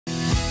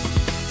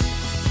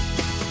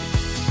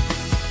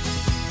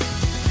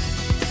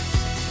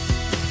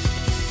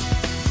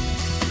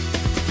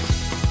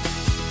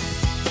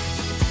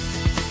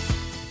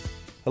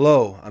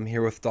Hello, I'm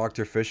here with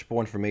Dr.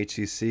 Fishbourne from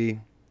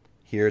HCC,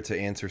 here to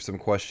answer some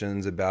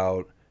questions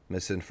about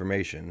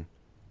misinformation.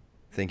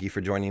 Thank you for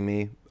joining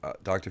me,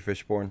 Dr.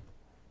 Fishbourne.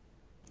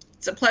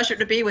 It's a pleasure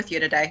to be with you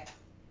today.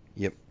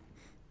 Yep.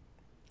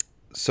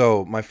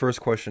 So, my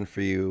first question for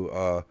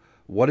you,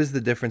 what is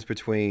the difference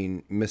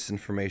between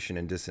misinformation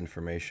and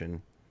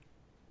disinformation?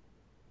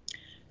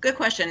 Good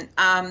question.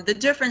 The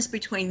difference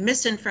between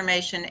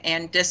misinformation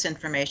and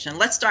disinformation.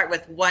 Let's start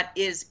with what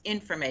is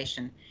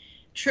information.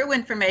 True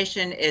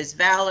information is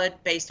valid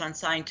based on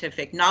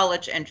scientific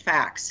knowledge and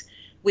facts.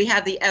 We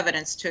have the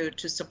evidence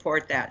to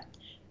support that.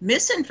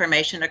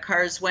 Misinformation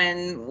occurs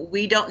when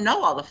we don't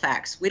know all the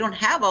facts. We don't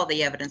have all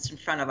the evidence in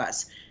front of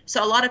us.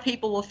 So a lot of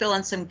people will fill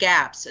in some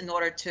gaps in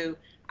order to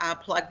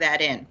plug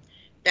that in.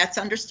 That's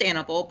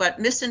understandable, but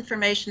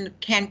misinformation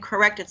can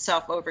correct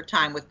itself over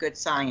time with good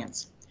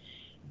science.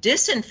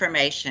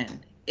 Disinformation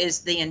is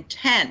the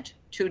intent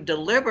to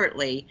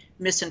deliberately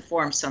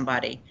misinform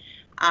somebody.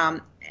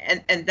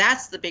 And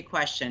that's the big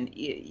question.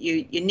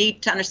 You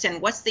need to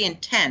understand what's the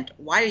intent.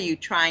 Why are you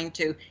trying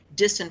to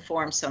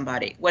disinform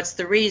somebody? What's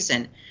the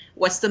reason?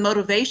 What's the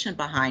motivation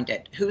behind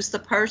it? Who's the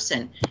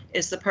person?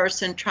 Is the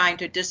person trying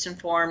to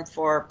disinform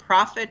for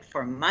profit,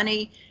 for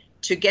money,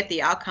 to get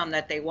the outcome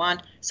that they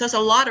want? So there's a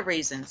lot of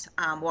reasons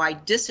why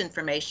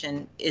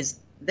disinformation is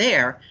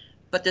there,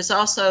 but there's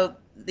also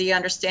the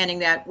understanding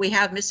that we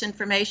have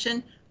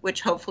misinformation,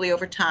 which hopefully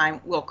over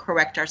time will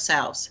correct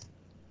ourselves.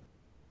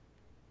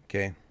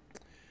 Okay.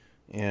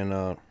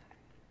 And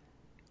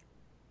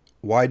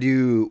why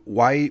do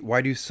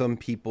some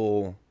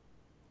people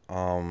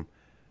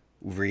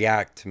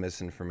react to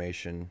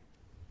misinformation?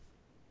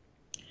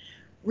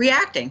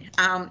 Reacting.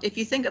 If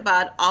you think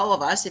about all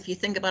of us, if you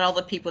think about all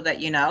the people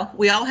that you know,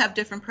 we all have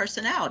different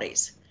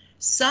personalities.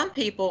 Some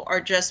people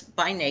are just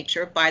by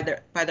nature, by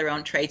their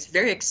own traits,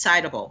 very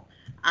excitable.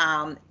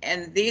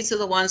 And these are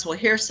the ones who will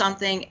hear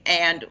something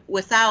and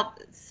without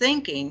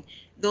thinking,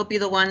 they'll be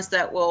the ones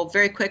that will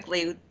very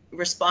quickly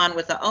respond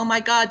with a, oh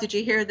my God, did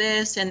you hear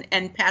this?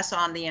 And pass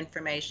on the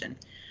information.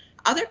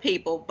 Other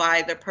people,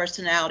 by their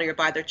personality or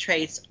by their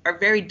traits, are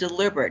very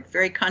deliberate,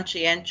 very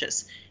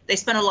conscientious. They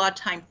spend a lot of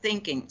time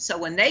thinking. So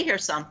when they hear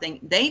something,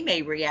 they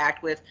may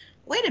react with,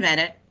 wait a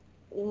minute,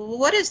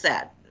 what is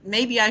that?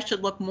 Maybe I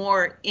should look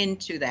more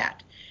into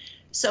that.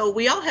 So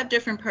we all have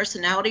different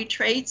personality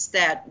traits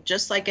that,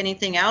 just like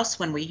anything else,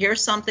 when we hear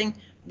something,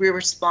 we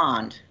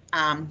respond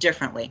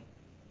differently.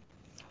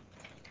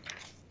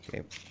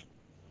 Okay.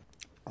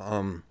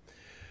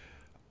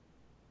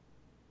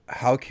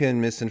 How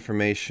can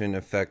misinformation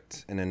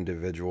affect an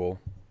individual?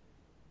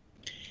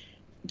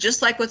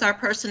 Just like with our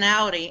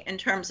personality, in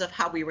terms of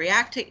how we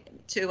react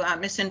to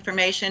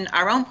misinformation,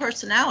 our own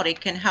personality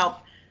can help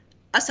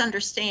us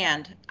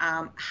understand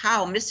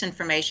how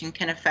misinformation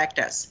can affect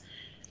us.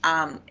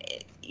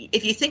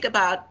 If you think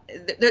about,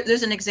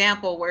 there's an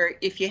example where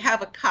if you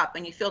have a cup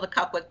and you fill the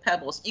cup with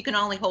pebbles, you can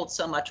only hold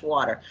so much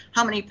water.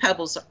 How many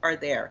pebbles are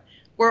there?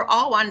 We're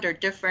all under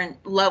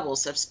different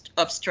levels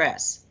of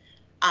stress.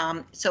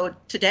 So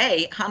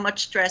today, how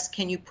much stress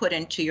can you put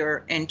into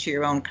your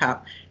own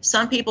cup?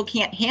 Some people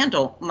can't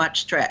handle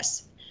much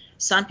stress.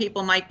 Some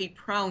people might be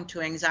prone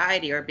to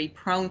anxiety or be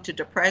prone to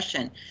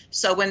depression.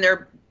 So when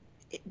they're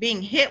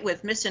being hit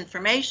with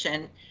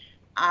misinformation,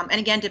 and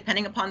again,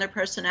 depending upon their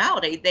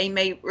personality, they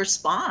may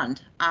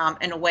respond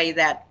in a way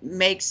that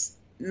makes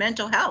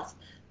mental health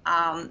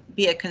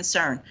be a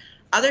concern.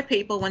 Other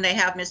people, when they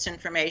have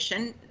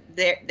misinformation,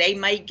 they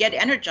may get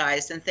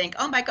energized and think,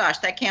 oh my gosh,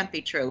 that can't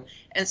be true.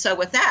 And so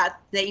with that,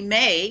 they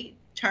may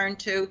turn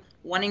to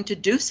wanting to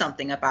do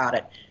something about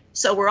it.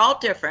 So we're all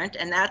different,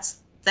 and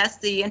that's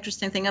the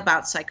interesting thing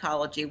about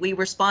psychology. We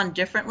respond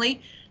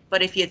differently,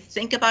 but if you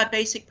think about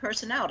basic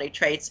personality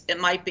traits, it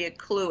might be a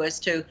clue as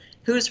to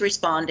who's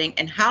responding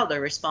and how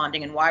they're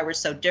responding and why we're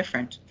so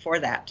different for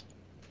that.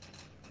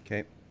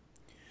 Okay.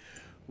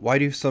 Why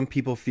do some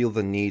people feel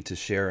the need to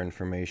share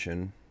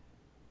information?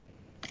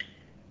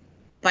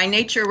 By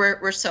nature,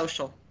 we're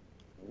social.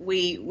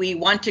 We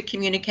want to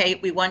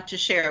communicate. We want to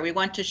share. We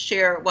want to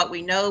share what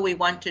we know. We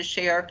want to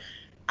share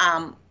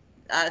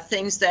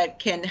things that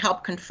can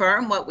help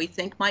confirm what we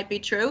think might be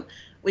true.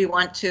 We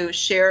want to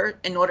share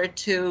in order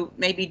to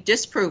maybe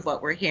disprove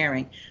what we're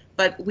hearing.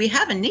 But we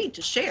have a need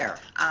to share,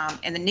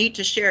 and the need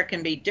to share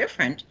can be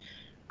different.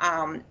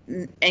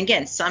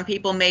 Again, some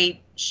people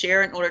may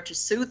share in order to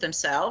soothe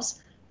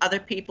themselves. Other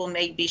people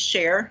maybe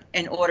share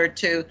in order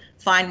to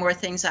find more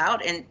things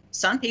out. And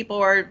some people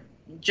are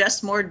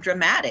just more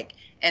dramatic,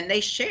 and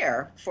they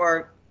share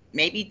for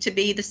maybe to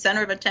be the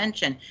center of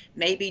attention,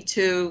 maybe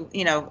to,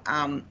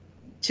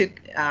 to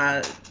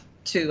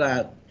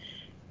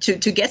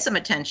get some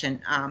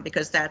attention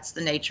because that's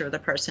the nature of the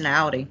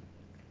personality.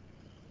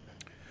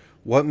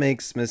 What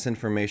makes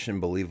misinformation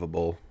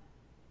believable?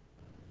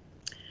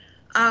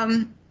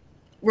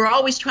 We're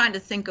always trying to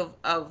think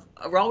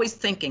we're always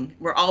thinking,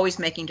 we're always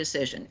making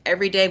decisions.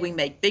 Every day we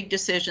make big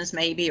decisions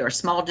maybe, or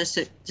small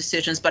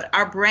decisions, but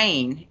our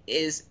brain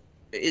is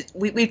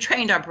we've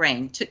trained our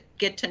brain to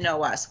get to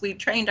know us. We've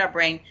trained our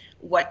brain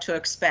what to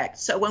expect.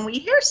 So when we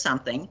hear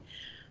something,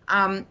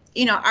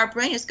 our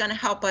brain is going to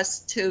help us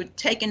to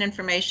take in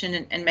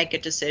information and make a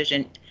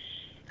decision.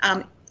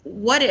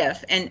 What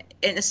if, and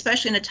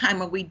especially in a time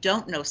when we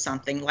don't know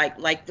something, like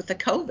with the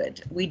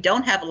COVID, we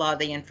don't have a lot of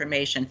the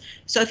information.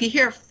 So if you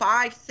hear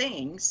 5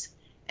 things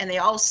and they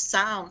all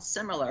sound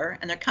similar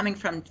and they're coming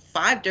from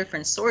 5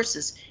 different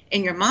sources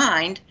in your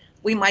mind,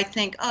 we might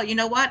think, oh, you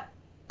know what?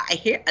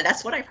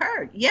 That's what I've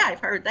heard. Yeah, I've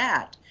heard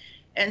that.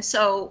 And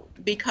so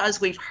because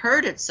we've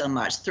heard it so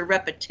much through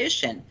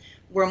repetition,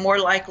 we're more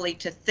likely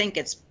to think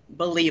it's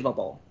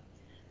believable.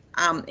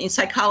 In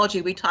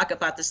psychology, we talk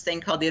about this thing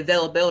called the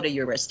availability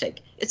heuristic.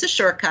 It's a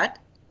shortcut.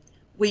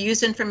 We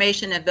use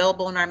information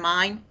available in our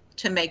mind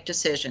to make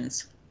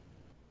decisions.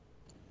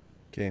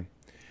 Okay.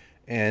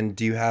 And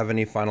do you have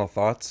any final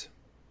thoughts?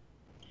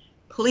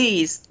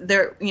 Please,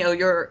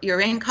 you're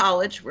in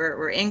college.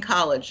 We're in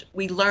college.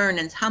 We learn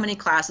in how many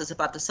classes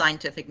about the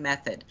scientific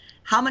method?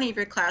 How many of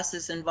your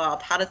classes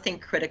involve how to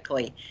think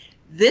critically?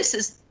 This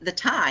is the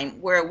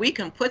time where we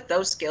can put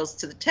those skills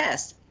to the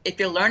test. If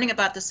you're learning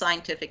about the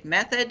scientific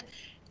method,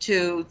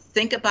 to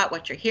think about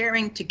what you're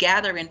hearing, to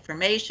gather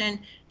information,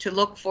 to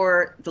look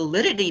for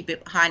validity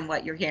behind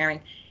what you're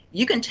hearing,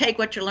 you can take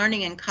what you're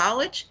learning in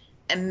college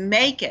and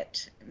make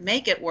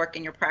it work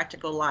in your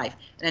practical life.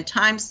 And in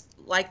times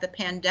like the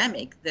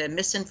pandemic, the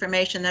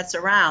misinformation that's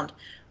around,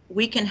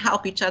 we can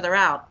help each other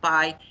out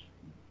by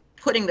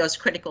putting those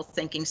critical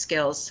thinking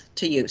skills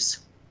to use.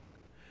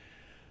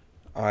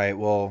 All right.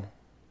 Well,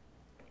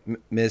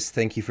 Miss,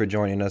 thank you for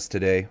joining us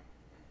today.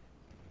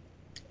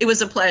 It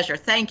was a pleasure.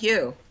 Thank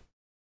you.